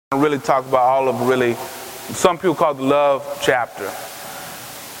really talk about all of some people call it the love chapter.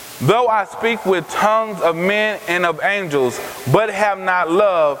 Though I speak with tongues of men and of angels, but have not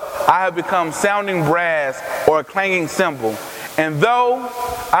love, I have become sounding brass or a clanging cymbal. And though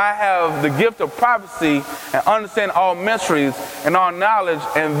I have the gift of prophecy and understand all mysteries and all knowledge,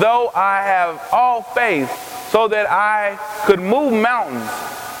 and though I have all faith so that I could move mountains,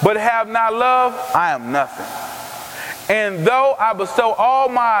 but have not love, I am nothing. And though I bestow all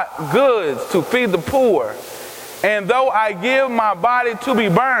my goods to feed the poor, and though I give my body to be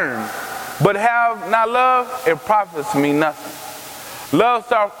burned, but have not love, it profits me nothing. Love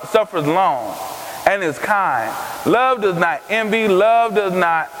suffers long and is kind. Love does not envy. Love does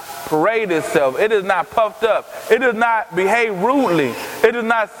not parade itself. It is not puffed up. It does not behave rudely. It does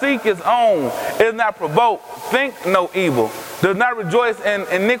not seek its own. It does not provoke. Think no evil. Does not rejoice in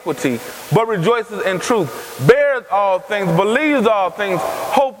iniquity, but rejoices in truth. Bears all things, believes all things,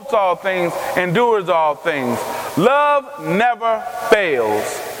 hopes all things, endures all things. Love never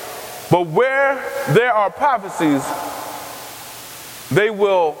fails. But where there are prophecies, they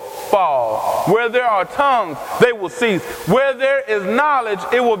will fall. Where there are tongues, they will cease. Where there is knowledge,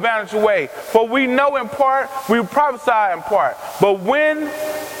 it will vanish away. For we know in part, we prophesy in part. But when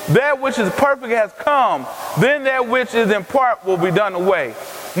that which is perfect has come, then that which is in part will be done away.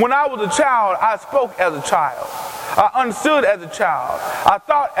 When I was a child, I spoke as a child. I understood as a child. I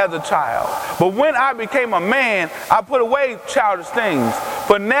thought as a child. But when I became a man, I put away childish things.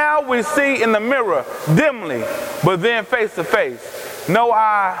 For now we see in the mirror dimly, but then face to face. Know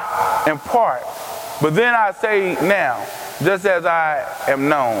I in part, but then I say now, just as I am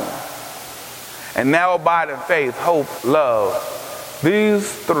known. And now abide in faith, hope, love.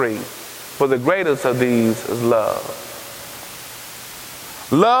 These three, for the greatest of these is love.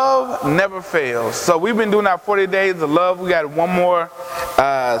 Love never fails. So we've been doing our 40 days of love. We got one more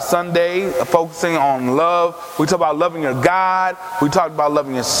Sunday focusing on love. We talk about loving your God. We talked about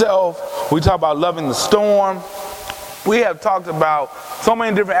loving yourself. We talk about loving the storm. We have talked about so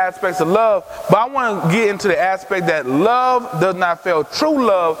many different aspects of love, but I want to get into the aspect that love does not fail. True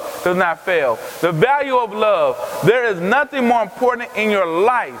love does not fail. The value of love. There is nothing more important in your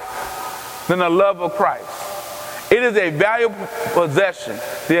life than the love of Christ. It is a valuable possession.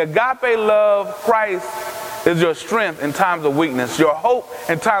 The agape love of Christ is your strength in times of weakness, your hope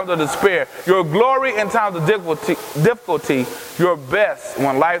in times of despair, your glory in times of difficulty, your best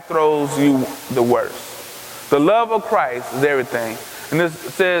when life throws you the worst. The love of Christ is everything. And this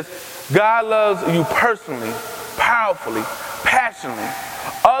says, God loves you personally, powerfully, passionately.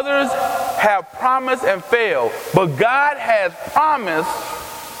 Others have promised and failed, but God has promised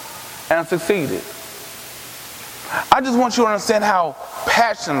and succeeded. I just want you to understand how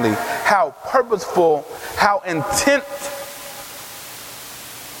passionately, how purposeful, how intent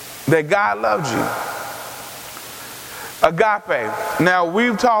that God loves you. Agape. Now,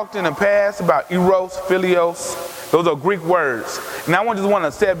 we've talked in the past about eros, philios. Those are Greek words. And I just want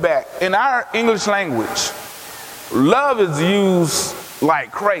to step back. In our English language, love is used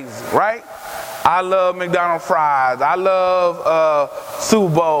like crazy, right? I love McDonald's fries. I love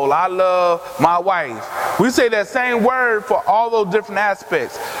Super Bowl. I love my wife. We say that same word for all those different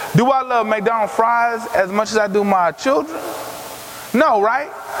aspects. Do I love McDonald's fries as much as I do my children? No, right?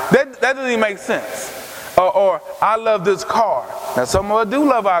 That doesn't even make sense. Or I love this car. Now, some of us do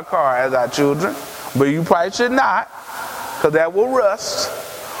love our car as our children, but you probably should not, because that will rust.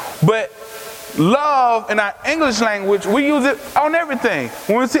 But love in our English language, we use it on everything.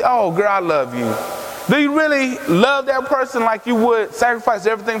 When we say, oh, girl, I love you. Do you really love that person like you would sacrifice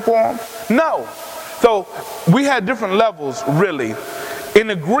everything for them? No. So we had different levels, really. In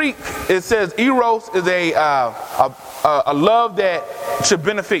the Greek, it says eros is a love that should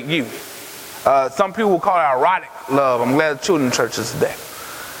benefit you. Some people call it erotic love. I'm glad the children's church is today.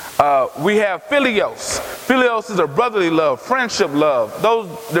 We have philios. Philios is a brotherly love, friendship love, those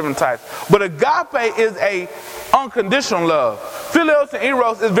different types. But agape is a unconditional love. Philios and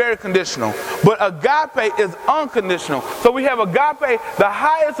eros is very conditional, but agape is unconditional. So we have agape, the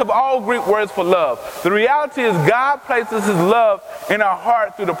highest of all Greek words for love. The reality is God places his love in our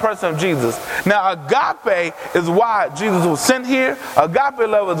heart through the person of Jesus. Now agape is why Jesus was sent here. Agape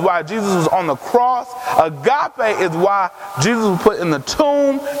love is why Jesus was on the cross. Agape is why Jesus was put in the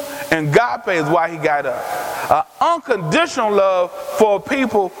tomb. And agape is why he got up. Unconditional love for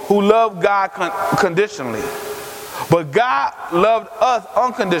people who love God conditionally. But God loved us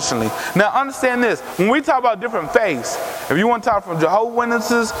unconditionally. Now understand this. When we talk about different faiths, if you want to talk from Jehovah's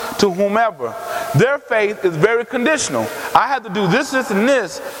Witnesses to whomever, their faith is very conditional. I have to do this, this, and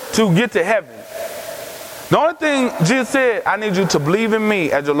this to get to heaven. The only thing Jesus said, I need you to believe in me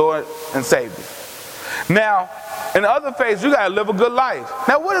as your Lord and Savior. Now, in the other phase, you got to live a good life.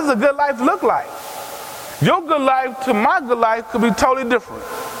 Now, what does a good life look like? Your good life to my good life could be totally different.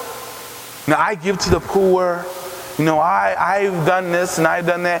 Now, I give to the poor. You know, I've done this and I've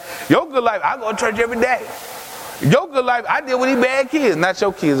done that. Your good life, I go to church every day. Your good life, I deal with these bad kids. Not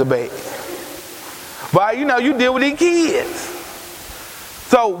your kids are bad. But, you know, you deal with these kids.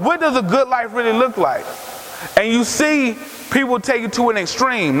 So what does a good life really look like? And you see people take it to an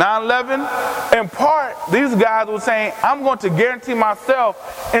extreme. 9/11, in part, these guys were saying, I'm going to guarantee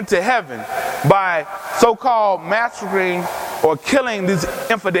myself into heaven by so-called massacring or killing these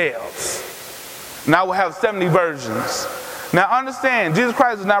infidels. And I will have 70 virgins. Now understand, Jesus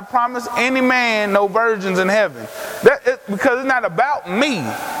Christ does not promise any man no virgins in heaven. Because it's not about me,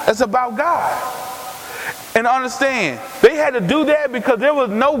 it's about God. And understand, they had to do that because there was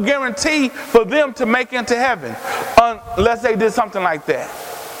no guarantee for them to make it into heaven unless they did something like that.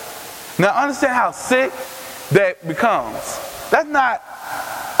 Now understand how sick that becomes. That's not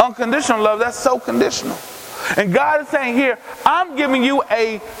unconditional love, that's so conditional. And God is saying here, I'm giving you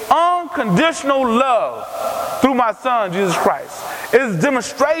a unconditional love through my Son, Jesus Christ. It is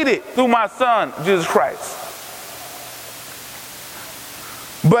demonstrated through my Son, Jesus Christ.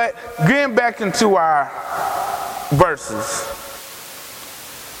 But getting back into our verses,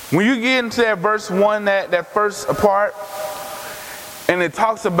 when you get into that verse 1, that first part, and it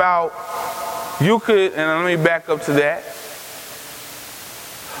talks about you could, and let me back up to that.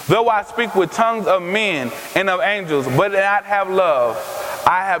 Though I speak with tongues of men and of angels, but do not have love,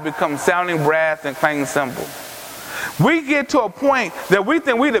 I have become sounding brass and clanging cymbal. We get to a point that we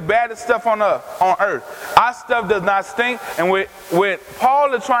think we're the baddest stuff on earth. Our stuff does not stink. And what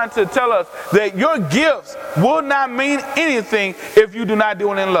Paul is trying to tell us, that your gifts will not mean anything if you do not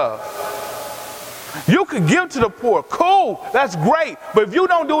do it in love. You could give to the poor. Cool, that's great. But if you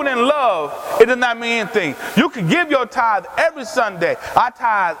don't do it in love, it does not mean anything. You could give your tithe every Sunday. I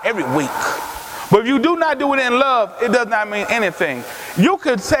tithe every week. But if you do not do it in love, it does not mean anything. You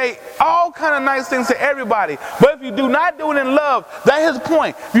could say all kind of nice things to everybody, but if you do not do it in love, that's his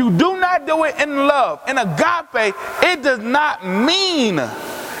point. If you do not do it in love, in agape, it does not mean,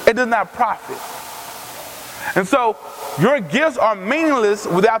 it does not profit. And so your gifts are meaningless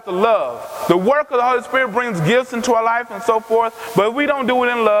without the love. The work of the Holy Spirit brings gifts into our life and so forth, but if we don't do it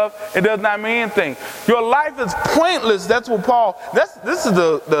in love, it does not mean anything. Your life is pointless. That's what Paul, this is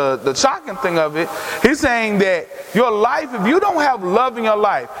the shocking thing of it. He's saying that your life, if you don't have love in your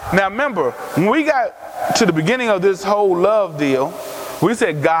life. Now remember, when we got to the beginning of this whole love deal, we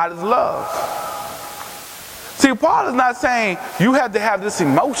said God is love. See, Paul is not saying you have to have this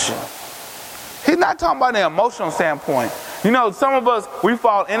emotion. He's not talking about an emotional standpoint. You know, some of us, we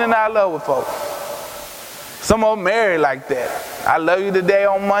fall in and out of love with folks. Some of them married like that. I love you today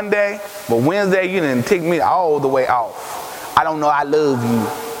on Monday, but Wednesday you didn't take me all the way off. I don't know I love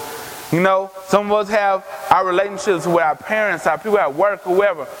you. You know, some of us have our relationships with our parents, our people at work,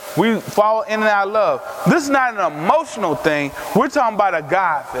 whoever. We fall in and out of love. This is not an emotional thing. We're talking about a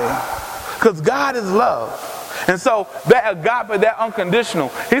God thing. Because God is love. And so that agape, that unconditional,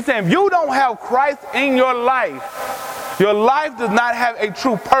 he's saying if you don't have Christ in your life does not have a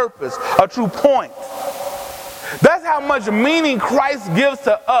true purpose, a true point. That's how much meaning Christ gives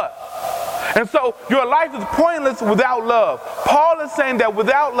to us. And so your life is pointless without love. Paul is saying that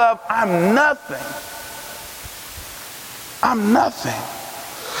without love, I'm nothing. I'm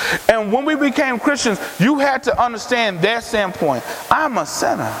nothing. And when we became Christians, you had to understand that standpoint. I'm a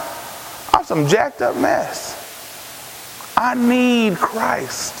sinner. I'm some jacked up mess. I need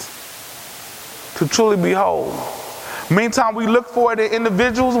Christ to truly be whole. Meantime, we look for it in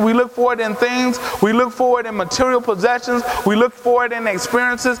individuals, we look for it in things, we look for it in material possessions, we look for it in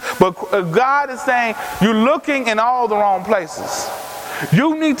experiences, but God is saying, you're looking in all the wrong places.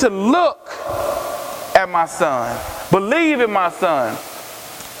 You need to look at my Son. Believe in my Son.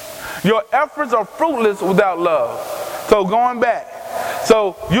 Your efforts are fruitless without love. So going back,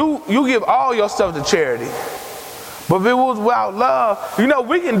 so you give all your stuff to charity. But if it was without love, you know,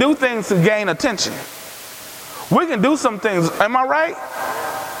 we can do things to gain attention. We can do some things, am I right?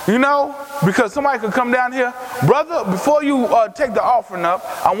 You know, because somebody could come down here, brother, before you take the offering up,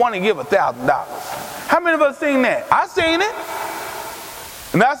 I want to give $1,000. How many of us seen that? I seen it.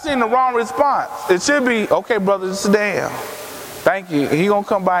 And I seen the wrong response. It should be, okay, brother, just sit down. Thank you. He gonna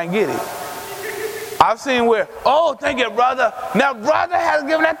come by and get it. I've seen where, oh, thank you, brother. Now, brother has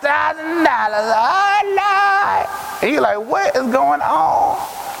given $1,000. Oh, Lord. And you're like, what is going on?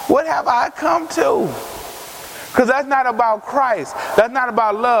 What have I come to? Because that's not about Christ. That's not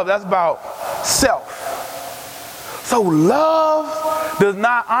about love. That's about self. so love does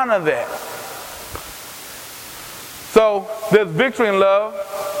not honor that. So there's victory in love.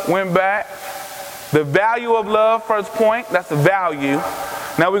 Went back. The value of love, first point, that's the value.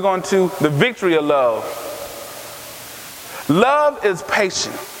 Now we're going to the victory of love. Love is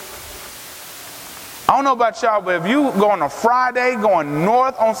patient. I don't know about y'all, but if you go on a Friday going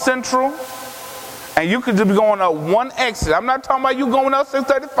north on Central, and you could just be going up one exit. I'm not talking about you going up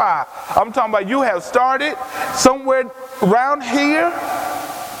 635. I'm talking about you have started somewhere around here,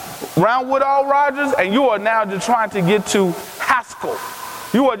 around Woodall Rogers, and you are now just trying to get to Haskell.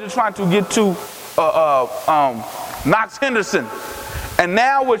 You are just trying to get to Knox Henderson. And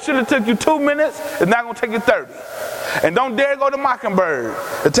now what should have took you 2 minutes is not going to take you 30. And don't dare go to Mockingbird.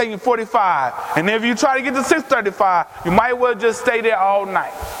 It'll take you 45. And if you try to get to 635, you might well just stay there all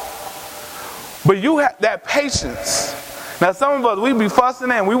night. But you have that patience. Now some of us, we be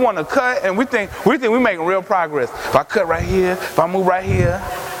fussing and we want to cut and we think we're making real progress. If I cut right here, if I move right here,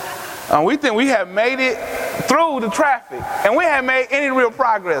 we think we have made it through the traffic, and we haven't made any real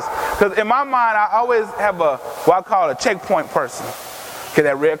progress. Because in my mind, I always have what I call a checkpoint person. Okay,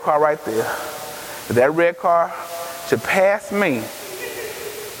 that red car right there. If that red car should pass me,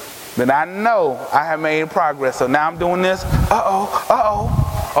 then I know I have made progress. So now I'm doing this.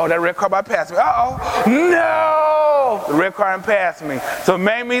 Oh, that red car bypassed me. No! The red car didn't pass me. So it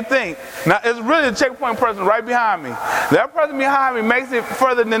made me think. Now, it's really the checkpoint person right behind me. That person behind me makes it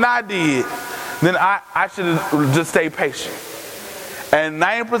further than I did. Then I should have just stayed patient. And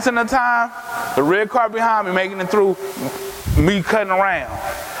 90% of the time, the red car behind me making it through me cutting around.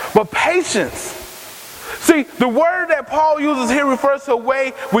 But patience. See, the word that Paul uses here refers to a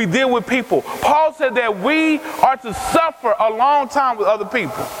way we deal with people. Paul said that we are to suffer a long time with other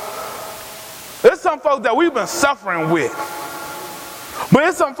people. There's some folks that we've been suffering with. But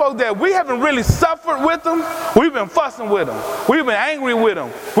there's some folks that we haven't really suffered with them. We've been fussing with them. We've been angry with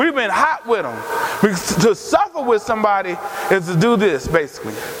them. We've been hot with them. Because to suffer with somebody is to do this,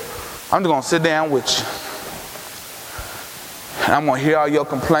 basically. I'm just going to sit down with you. And I'm going to hear all your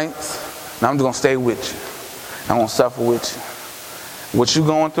complaints. And I'm just going to stay with you. I'm going to suffer with you. What you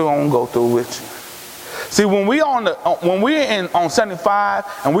going through, I'm going to go through with you. See, when we're on 75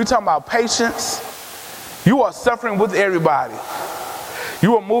 and we talking about patience, you are suffering with everybody.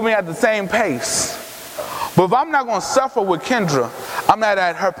 You are moving at the same pace. But if I'm not going to suffer with Kendra, I'm not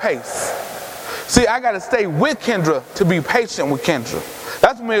at her pace. See, I got to stay with Kendra to be patient with Kendra.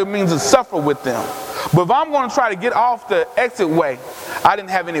 That's what it means to suffer with them. But if I'm going to try to get off the exit way, I didn't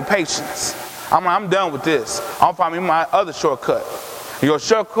have any patience. I'm done with this. I'll find me my other shortcut. Your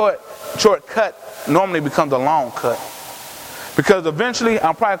shortcut normally becomes a long cut. Because eventually,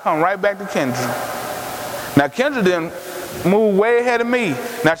 I'll probably come right back to Kendra. Now, Kendra didn't move way ahead of me.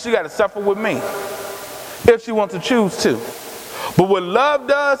 Now, she got to suffer with me. If she wants to choose to. But what love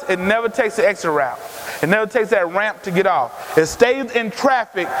does, it never takes the exit route. It never takes that ramp to get off. It stays in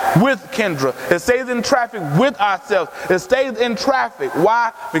traffic with Kendra. It stays in traffic with ourselves. It stays in traffic.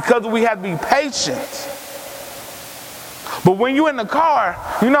 Why? Because we have to be patient. But when you're in the car,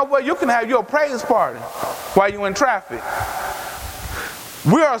 you know what? You can have your praise party while you're in traffic.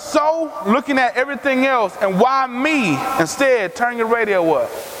 We are so looking at everything else, and why me? Instead, turn your radio up.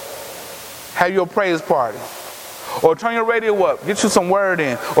 Have your praise party. Or turn your radio up, get you some word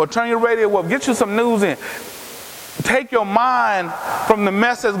in. Or turn your radio up, get you some news in. Take your mind from the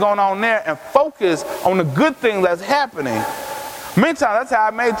mess that's going on there and focus on the good thing that's happening. Many times, that's how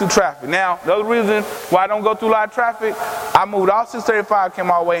I made through traffic. Now, the other reason why I don't go through a lot of traffic, I moved off 635, came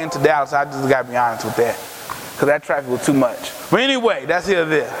all the way into Dallas. I just got to be honest with that. Because that traffic was too much. But anyway, that's here or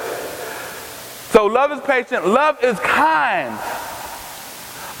there. So love is patient. Love is kind.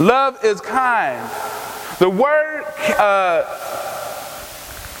 Love is kind. The word,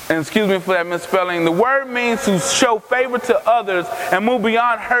 and excuse me for that misspelling, the word means to show favor to others and move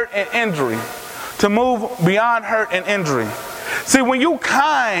beyond hurt and injury. To move beyond hurt and injury. See, when you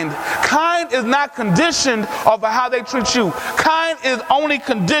kind is not conditioned off of how they treat you. Kind is only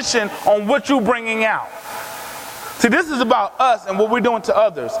conditioned on what you're bringing out. See, this is about us and what we're doing to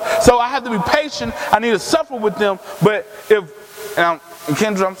others. So I have to be patient. I need to suffer with them. But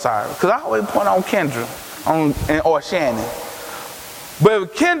Kendra, I'm sorry, because I always point on Kendra or Shannon. But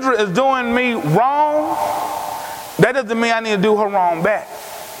if Kendra is doing me wrong, that doesn't mean I need to do her wrong back.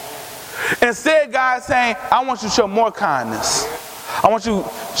 Instead, God's saying, I want you to show more kindness. I want you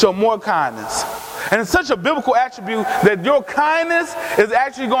to show more kindness. And it's such a biblical attribute that your kindness is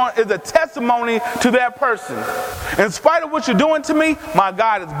actually is a testimony to that person. In spite of what you're doing to me, my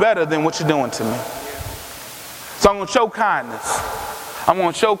God is better than what you're doing to me. So I'm going to show kindness. I'm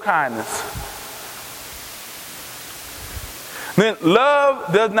going to show kindness. Then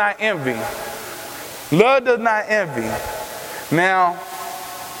love does not envy. Love does not envy. Now,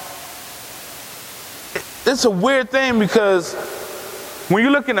 it's a weird thing because when you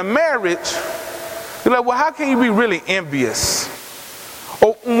look into marriage, you're like, well, how can you be really envious?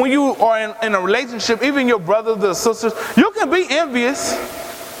 Or when you are in a relationship, even your brothers or sisters, you can be envious.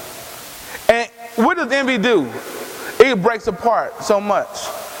 And what does envy do? It breaks apart so much.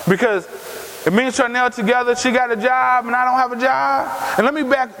 Because if me and Chanel together, she got a job and I don't have a job. And let me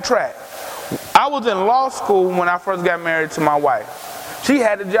backtrack. I was in law school when I first got married to my wife. She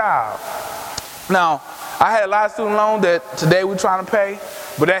had a job. Now, I had a lot of student loans that today we're trying to pay,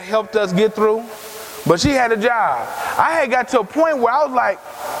 but that helped us get through. But she had a job. I had got to a point where I was like,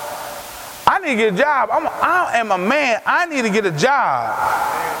 I need to get a job. I am a man. I need to get a job.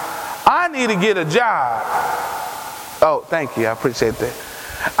 I need to get a job. Oh, thank you. I appreciate that.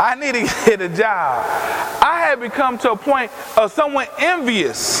 I need to get a job. I had become to a point of someone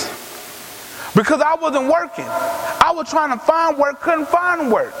envious because I wasn't working. I was trying to find work, couldn't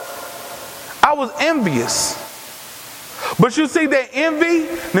find work. I was envious. But you see that envy,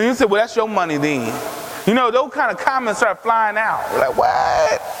 then you say, well, that's your money then. You know, those kind of comments start flying out. You're like,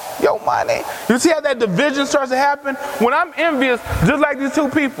 what? Your money? You see how that division starts to happen? When I'm envious, just like these two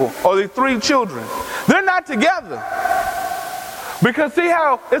people, or these three children, they're not together. Because see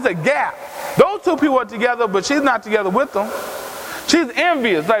how it's a gap. Those two people are together, but she's not together with them. She's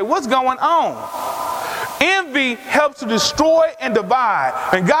envious. Like, what's going on? Envy helps to destroy and divide.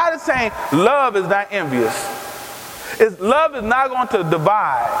 And God is saying, love is not envious. Love is not going to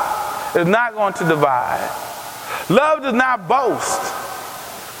divide. It's not going to divide. Love does not boast.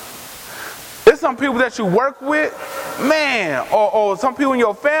 There's some people that you work with, man, or some people in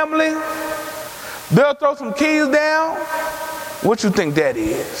your family, they'll throw some keys down. What you think that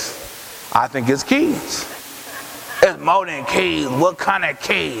is? I think it's keys. It's more than keys. What kind of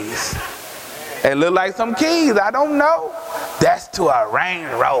keys? It look like some keys. I don't know. That's to a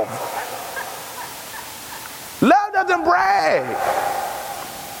Range Rover. Love doesn't brag.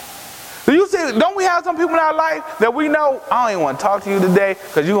 Do you see? Don't we have some people in our life that we know, I don't even want to talk to you today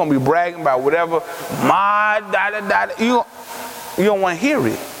because you're going to be bragging about whatever. You don't want to hear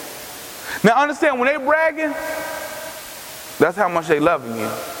it. Now understand, when they bragging, that's how much they loving you.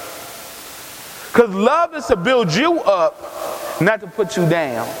 Because love is to build you up, not to put you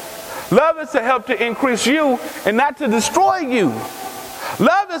down. Love is to help to increase you and not to destroy you.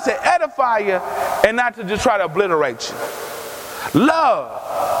 Love is to edify you and not to just try to obliterate you. Love.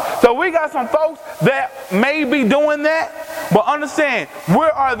 So we got some folks that may be doing that, but understand,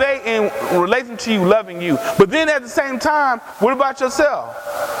 where are they in relation to you, loving you? But then at the same time, what about yourself?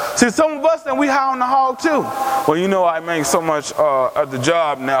 See, some of us, then we high on the hog too. Well, you know, I make so much at the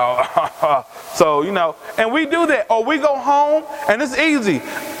job now. So, you know, and we do that. Or we go home, and it's easy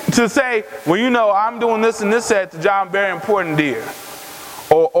to say, well, you know, I'm doing this and this at the job, very important, dear.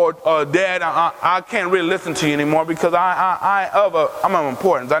 Or Dad, I can't really listen to you anymore because I'm of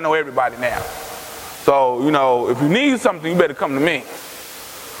importance. I know everybody now. So, you know, if you need something, you better come to me.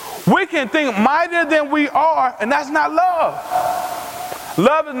 We can think mightier than we are, and that's not love.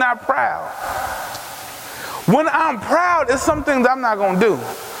 Love is not proud. When I'm proud, it's some things I'm not going to do.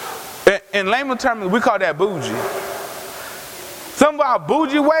 In layman terms, we call that bougie. Some of our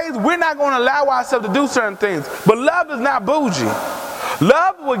bougie ways, we're not going to allow ourselves to do certain things. But love is not bougie.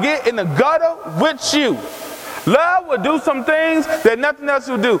 Love will get in the gutter with you. Love will do some things that nothing else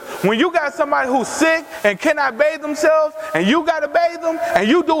will do. When you got somebody who's sick and cannot bathe themselves, and you got to bathe them, and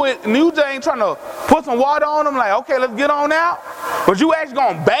you do it, and you just ain't trying to put some water on them, like, okay, let's get on out. But you actually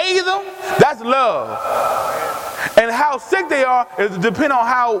going to bathe them, that's love. And how sick they are is depending on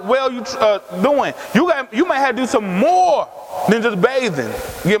how well you doing. You might have to do some more than just bathing.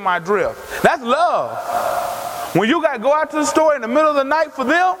 Get my drift. That's love. When you got to go out to the store in the middle of the night for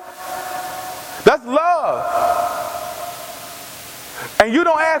them, that's love. And you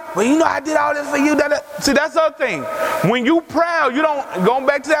don't ask, well, you know, I did all this for you. See, that's the other thing. When you proud, you don't, going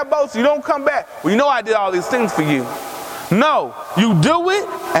back to that boat, so you don't come back. Well, you know I did all these things for you. No, you do it,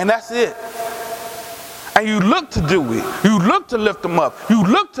 and that's it. And you look to do it. You look to lift them up. You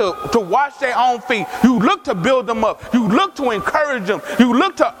look to wash their own feet. You look to build them up. You look to encourage them. You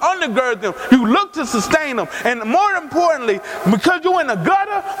look to undergird them. You look to sustain them. And more importantly, because you're in the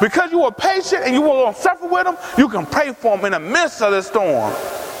gutter, because you were patient and you were going to suffer with them, you can pray for them in the midst of the storm.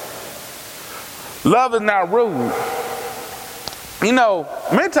 Love is not rude. You know,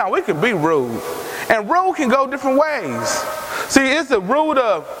 many times we can be rude. And rude can go different ways. See, it's a rude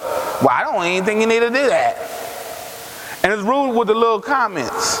of, well, I don't even think you need to do that. And it's rude with the little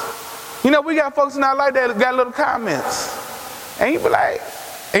comments. You know, we got folks in our life that got little comments. And you be like,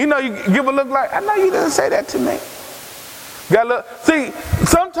 and you know, you give a look like, I know you didn't say that to me. Got look. See,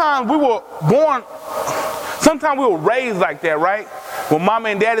 sometimes we were raised like that, right? When mama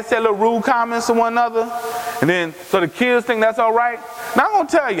and daddy said little rude comments to one another, and then so the kids think that's all right. Now I'm gonna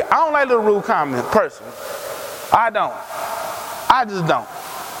tell you, I don't like little rude comments personally. I don't. I just don't.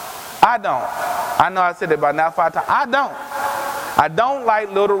 I don't. I know I said that about now 5 times. I don't. I don't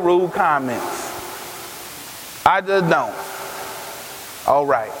like little rude comments. I just don't. All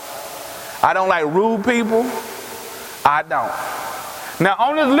right. I don't like rude people. I don't. Now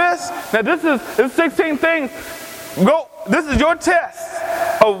on this list, now this is 16 things. Go. This is your test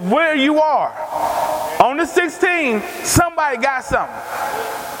of where you are. On this 16, somebody got something.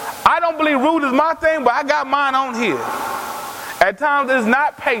 I don't believe rude is my thing, but I got mine on here. At times it's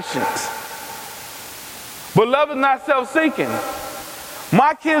not patience. But love is not self-seeking.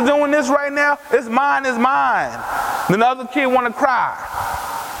 My kid's doing this right now, it's mine is mine. Then the other kid want to cry.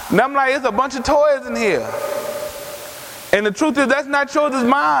 And I'm like, it's a bunch of toys in here. And the truth is, that's not yours, it's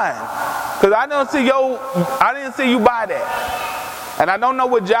mine. Because I didn't see you buy that. And I don't know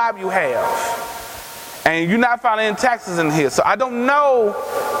what job you have. And you're not filing taxes in here. So I don't know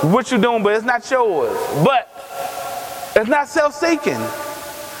what you're doing, but it's not yours. But it's not self-seeking.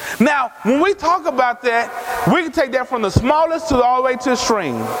 Now, when we talk about that, we can take that from the smallest to all the way to the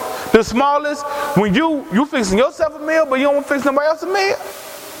extreme. The smallest, when you fixing yourself a meal, but you don't want to fix nobody else a meal.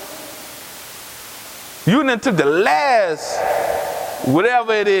 You done took the last,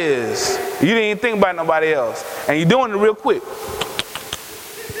 whatever it is, you didn't even think about nobody else. And you're doing it real quick.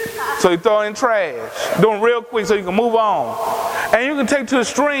 So you throw it in trash. Doing it real quick so you can move on. And you can take to the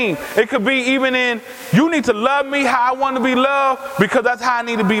extreme. It could be even in, you need to love me how I want to be loved because that's how I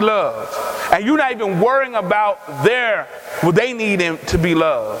need to be loved. And you're not even worrying about what they need to be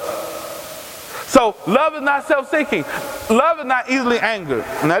loved. So love is not self-seeking. Love is not easily angered.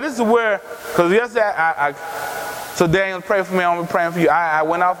 Now this is where, because yesterday so Daniel, pray for me, I'm praying for you. I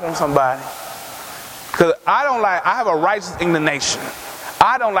went off on somebody. Because I have a righteous indignation.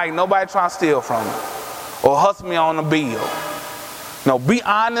 I don't like nobody trying to steal from me or hustle me on a bill. No, be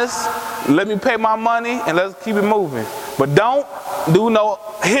honest, let me pay my money, and let's keep it moving. But don't do no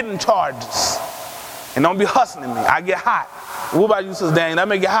hidden charges. And don't be hustling me. I get hot. What about you, Sister Daniel? That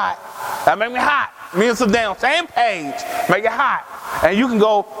make it hot. That make me hot. Me and Sister Daniel, same page, make it hot. And you can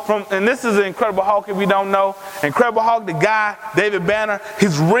go from, and this is Incredible Hulk if you don't know. Incredible Hulk, the guy, David Banner,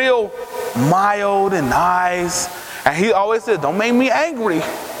 he's real mild and nice. And he always says, don't make me angry.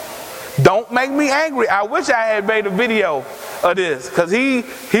 Don't make me angry. I wish I had made a video of this. Because he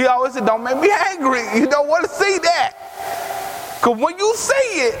always said, don't make me angry. You don't want to see that. Because when you see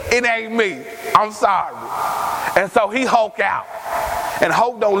it, it ain't me. I'm sorry. And so he Hulk out. And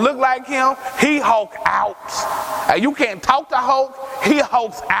Hulk don't look like him. He Hulk out. And you can't talk to Hulk. He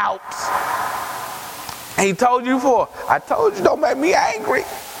Hulks out. And he told you before, I told you don't make me angry.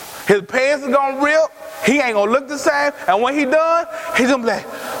 His pants are going to rip. He ain't going to look the same. And when he done, he's going to be like,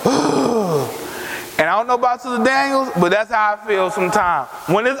 ugh. And I don't know about Sister Daniels, but that's how I feel sometimes.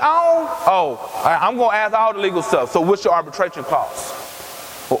 When it's on, I'm going to ask all the legal stuff. So what's your arbitration clause?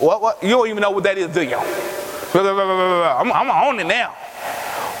 What? You don't even know what that is, do you? I'm on it now.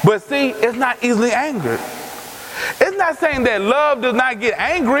 But see, it's not easily angered. It's not saying that love does not get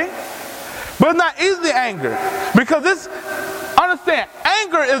angry, but it's not easily angered. Because understand,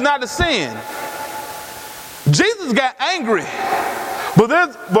 anger is not a sin. Jesus got angry,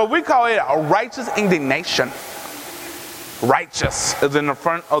 but we call it a righteous indignation. Righteous is in the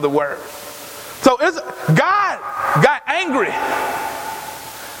front of the word. So God got angry.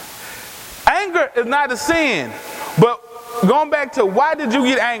 Anger is not a sin, but going back to why did you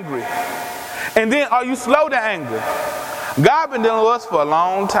get angry? And then are you slow to anger? God been dealing with us for a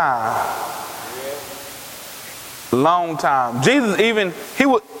long time. Long time. Jesus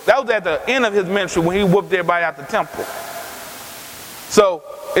that was at the end of his ministry when he whooped everybody out the temple. So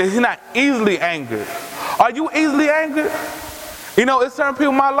he's not easily angered. Are you easily angered? You know, it's certain people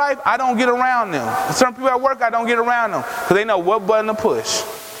in my life, I don't get around them. There's certain people at work, I don't get around them because they know what button to push.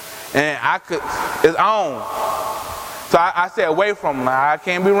 And it's on. So I stay away from them. I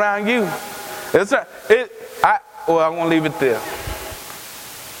can't be around you. I'm going to leave it there.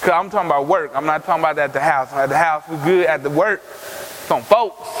 Because I'm talking about work. I'm not talking about at the house. At the house, we're good. At the work, some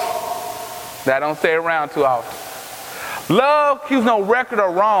folks that don't stay around too often. Love keeps no record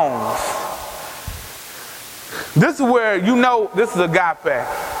of wrongs. This is where you know this is agape.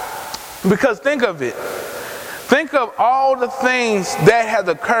 Because think of it. Think of all the things that has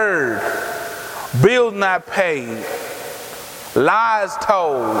occurred. Bills not paid. Lies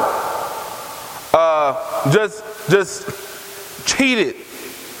told. Just cheated,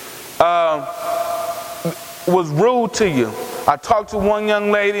 was rude to you. I talked to one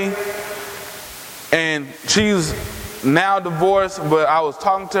young lady, and she's now divorced, but I was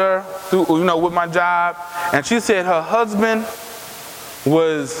talking to her through, with my job, and she said her husband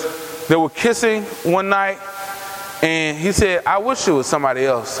they were kissing one night, and he said, I wish it was somebody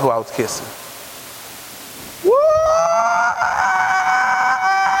else who I was kissing.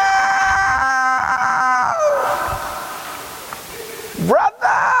 Brother,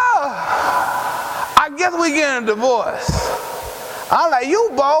 I guess we getting a divorce. I'm like, you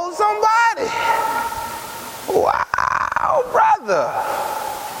bold somebody. Wow, brother.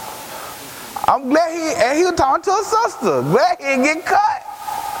 I'm glad he was talking to a sister. Glad he didn't get cut.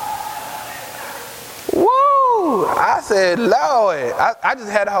 Woo! I said, Lord, I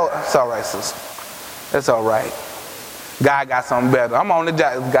just had a whole, it's all right, sister. It's all right. God got something better. I'm on the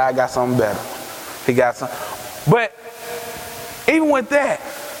job. God got something better. He got something. But even with that,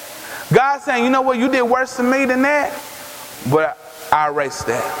 God's saying, you know what, you did worse to me than that, but I erased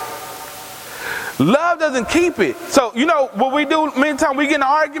that. Love doesn't keep it. So, what we do many times, we get in an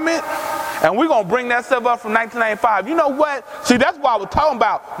argument, and we're going to bring that stuff up from 1995. You know what? See, that's what I was talking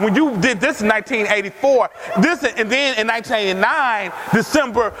about. When you did this in 1984, and then in 1989,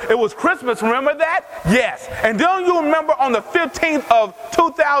 December, it was Christmas. Remember that? Yes. And don't you remember on the 15th of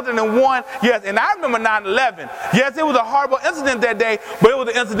 2001? Yes. And I remember 9/11. Yes, it was a horrible incident that day, but it was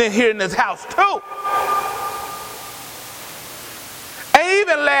an incident here in this house, too.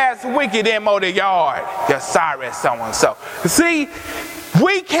 Even last week it didn't mow the yard. You're sorry, so-and-so. See,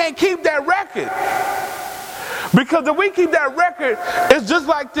 we can't keep that record. Because if we keep that record, it's just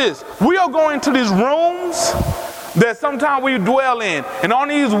like this. We are going to these rooms that sometimes we dwell in. And on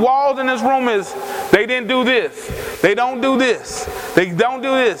these walls in this room is, they didn't do this. They don't do this. They don't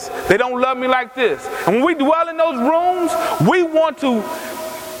do this. They don't love me like this. And when we dwell in those rooms, we want to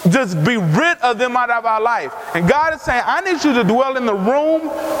just be rid of them out of our life. And God is saying, I need you to dwell in the room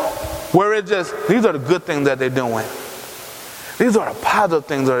where these are the good things that they're doing. These are the positive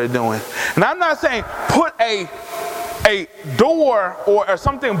things that they're doing. And I'm not saying put a door or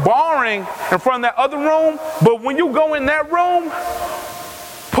something barring in front of that other room, but when you go in that room,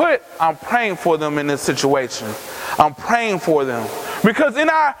 I'm praying for them in this situation. I'm praying for them. Because in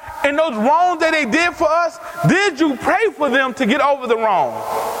those wrongs that they did for us, did you pray for them to get over the wrong?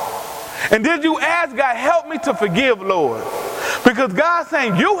 And did you ask God, help me to forgive, Lord? Because God's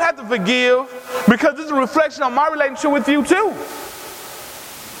saying you have to forgive, because this is a reflection on my relationship with you too.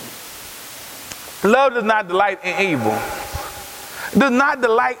 Love does not delight in evil. It does not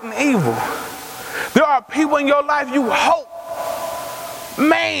delight in evil. There are people in your life you hope,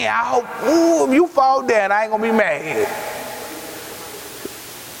 man, I hope, if you fall down, I ain't gonna be mad.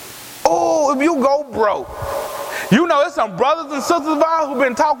 Oh, if you go broke. There's some brothers and sisters of ours who've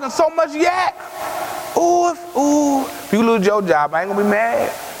been talking so much yak. If you lose your job, I ain't gonna be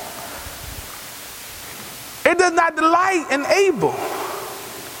mad. It does not delight in evil.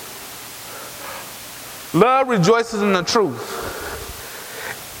 Love rejoices in the truth.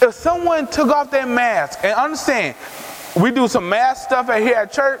 If someone took off their mask, and understand, we do some mask stuff here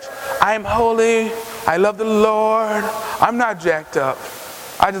at church. I am holy. I love the Lord. I'm not jacked up.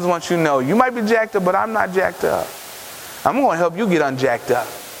 I just want you to know, you might be jacked up, but I'm not jacked up. I'm going to help you get unjacked up.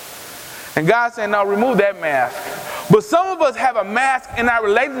 And God said, no, remove that mask. But some of us have a mask in our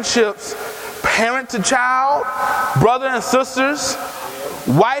relationships, parent to child, brother and sisters,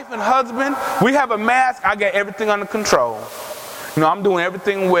 wife and husband. We have a mask. I got everything under control. I'm doing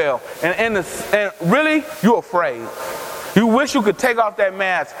everything well. And really, you're afraid. You wish you could take off that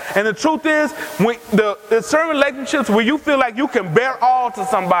mask. And the truth is, there's certain relationships where you feel like you can bear all to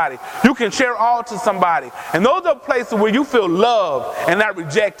somebody. You can share all to somebody. And those are places where you feel loved and not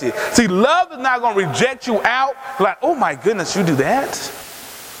rejected. See, love is not going to reject you out. Like, oh my goodness, you do that?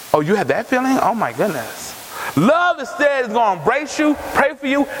 Oh, you have that feeling? Oh my goodness. Love instead is going to embrace you, pray for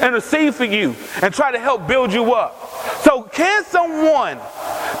you, intercede for you, and try to help build you up. So can someone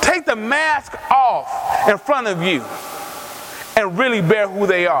take the mask off in front of you and really bear who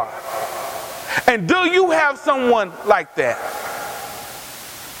they are? And do you have someone like that?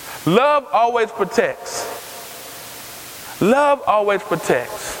 Love always protects. Love always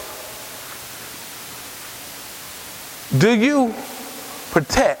protects. Do you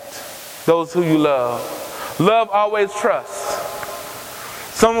protect those who you love? Love always trusts.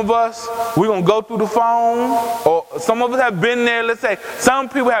 Some of us, we're going to go through the phone, or some of us have been there. Let's say some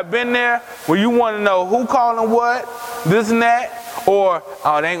people have been there where you want to know who calling what, this and that, or,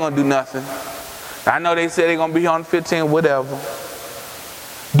 oh, they ain't going to do nothing. I know they said they're going to be on 15, whatever.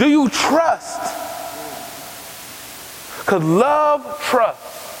 Do you trust? Because love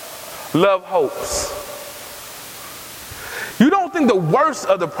trusts. Love hopes. You don't think the worst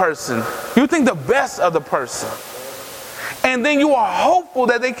of the person. You think the best of the person. And then you are hopeful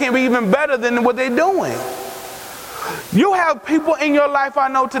that they can be even better than what they're doing. You have people in your life I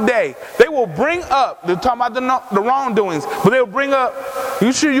know today. They will bring up, they're talking about the wrongdoings, but they'll bring up,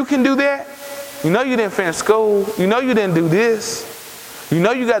 you sure you can do that? You know you didn't finish school. You know you didn't do this. You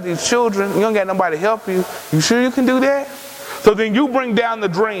know you got these children. You don't got nobody to help you. You sure you can do that? So then you bring down the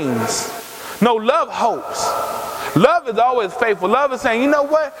dreams. No, love hopes. Love is always faithful. Love is saying, you know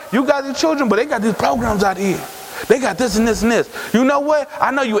what? You got these children, but they got these programs out here. They got this and this and this. You know what? I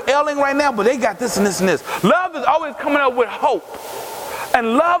know you're ailing right now, but they got this and this and this. Love is always coming up with hope.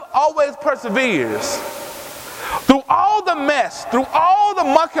 And love always perseveres. Through all the mess, through all the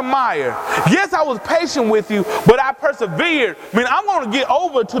muck and mire, yes, I was patient with you, but I persevered. I mean, I'm going to get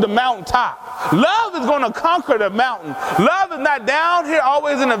over to the mountaintop. Love is going to conquer the mountain. Love is not down here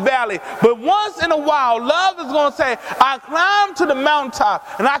always in the valley, but once in a while, love is going to say, I climbed to the mountaintop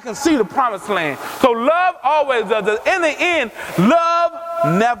and I can see the promised land. So love always does it. In the end, love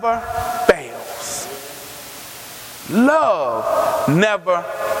never fails. Love never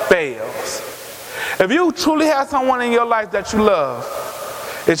fails. If you truly have someone in your life that you love,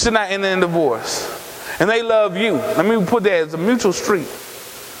 it should not end in divorce. And they love you. Let me put that as a mutual street.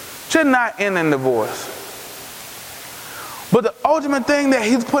 Should not end in divorce. But the ultimate thing that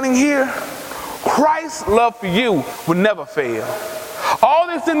he's putting here, Christ's love for you will never fail. All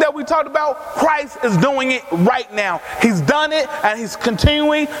these things that we talked about, Christ is doing it right now. He's done it and he's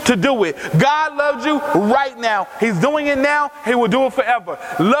continuing to do it. God loves you right now. He's doing it now. He will do it forever.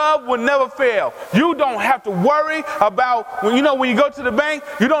 Love will never fail. You don't have to worry about, when you go to the bank,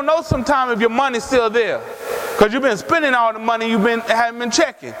 you don't know sometimes if your money's still there. Because you've been spending all the money you haven't been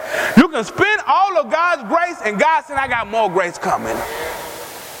checking. You can spend all of God's grace and God said, I got more grace coming.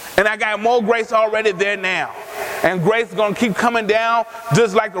 And I got more grace already there now. And grace is going to keep coming down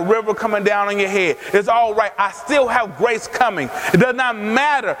just like the river coming down on your head. It's all right. I still have grace coming. It does not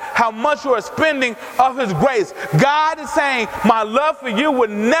matter how much you are spending of his grace. God is saying, my love for you will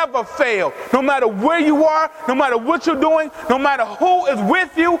never fail. No matter where you are, no matter what you're doing, no matter who is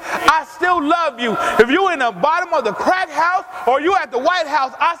with you, I still love you. If you're in the bottom of the crack house or you at the White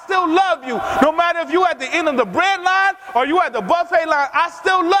House, I still love you. No matter if you at the end of the bread line or you at the buffet line, I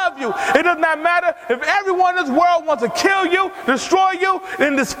still love you. It does not matter if everyone in this world wants to kill you, destroy you,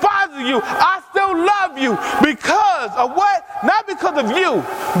 and despise you. I still love you because of what? Not because of you,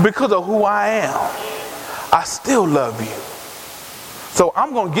 because of who I am. I still love you. So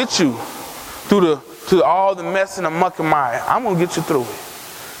I'm going to get you through all the mess and the muck and mire. I'm going to get you through it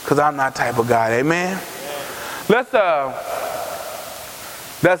because I'm that type of God. Amen.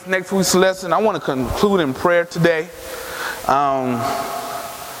 That's next week's lesson. I want to conclude in prayer today.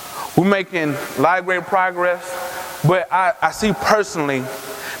 We're making a lot of great progress, but I see personally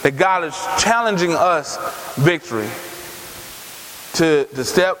that God is challenging us, Victory, to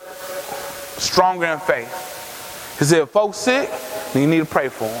step stronger in faith. He said, if folks sick, then you need to pray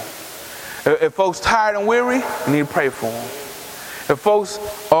for them. If folks tired and weary, you need to pray for them. If folks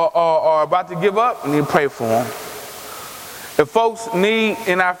are about to give up, you need to pray for them. If folks need,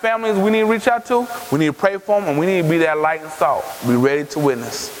 in our families, we need to reach out to, we need to pray for them, and we need to be that light and salt. Be ready to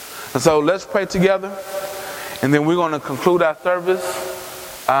witness. And so let's pray together, and then we're going to conclude our service.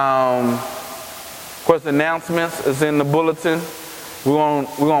 Of course, the announcements is in the bulletin. We're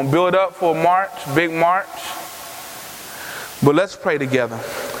going to build up for March, big March. But let's pray together.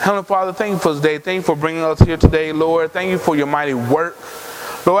 Heavenly Father, thank you for this day. Thank you for bringing us here today, Lord. Thank you for your mighty work.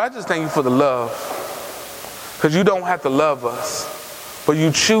 Lord, I just thank you for the love. Because you don't have to love us, but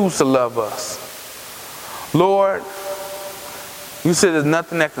you choose to love us. Lord, you said there's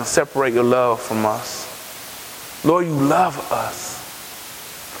nothing that can separate your love from us. Lord, you love us.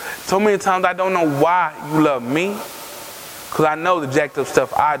 So many times I don't know why you love me, because I know the jacked up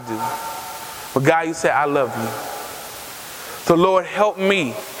stuff I do. But God, you said I love you. So Lord, help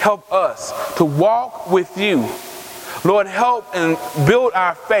me, help us to walk with you. Lord, help and build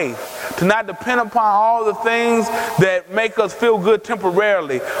our faith to not depend upon all the things that make us feel good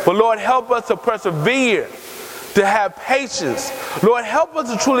temporarily. But Lord, help us to persevere, to have patience. Lord, help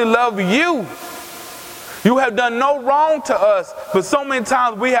us to truly love you. You have done no wrong to us, but so many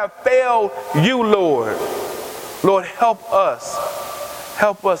times we have failed you, Lord. Lord, help us.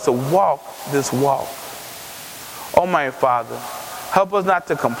 Help us to walk this walk. Almighty Father, help us not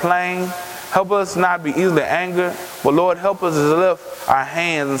to complain. Help us not be easily angered. But Lord, help us to lift our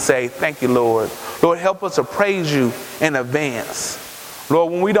hands and say, thank you, Lord. Lord, help us to praise you in advance.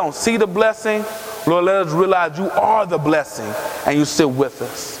 Lord, when we don't see the blessing Lord, let us realize you are the blessing and you sit with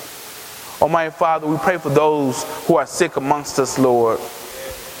us. Almighty Father, we pray for those who are sick amongst us, Lord.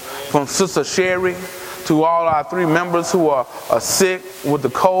 From Sister Sherry to all our 3 members who are sick with the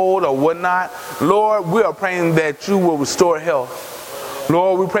cold or whatnot. Lord, we are praying that you will restore health.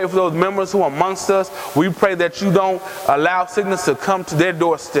 Lord, we pray for those members who are amongst us. We pray that you don't allow sickness to come to their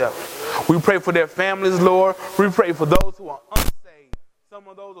doorstep. We pray for their families, Lord. We pray for those who are unsaved. Some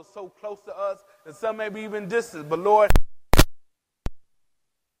of those are so close to us, and some may be even distant. But Lord,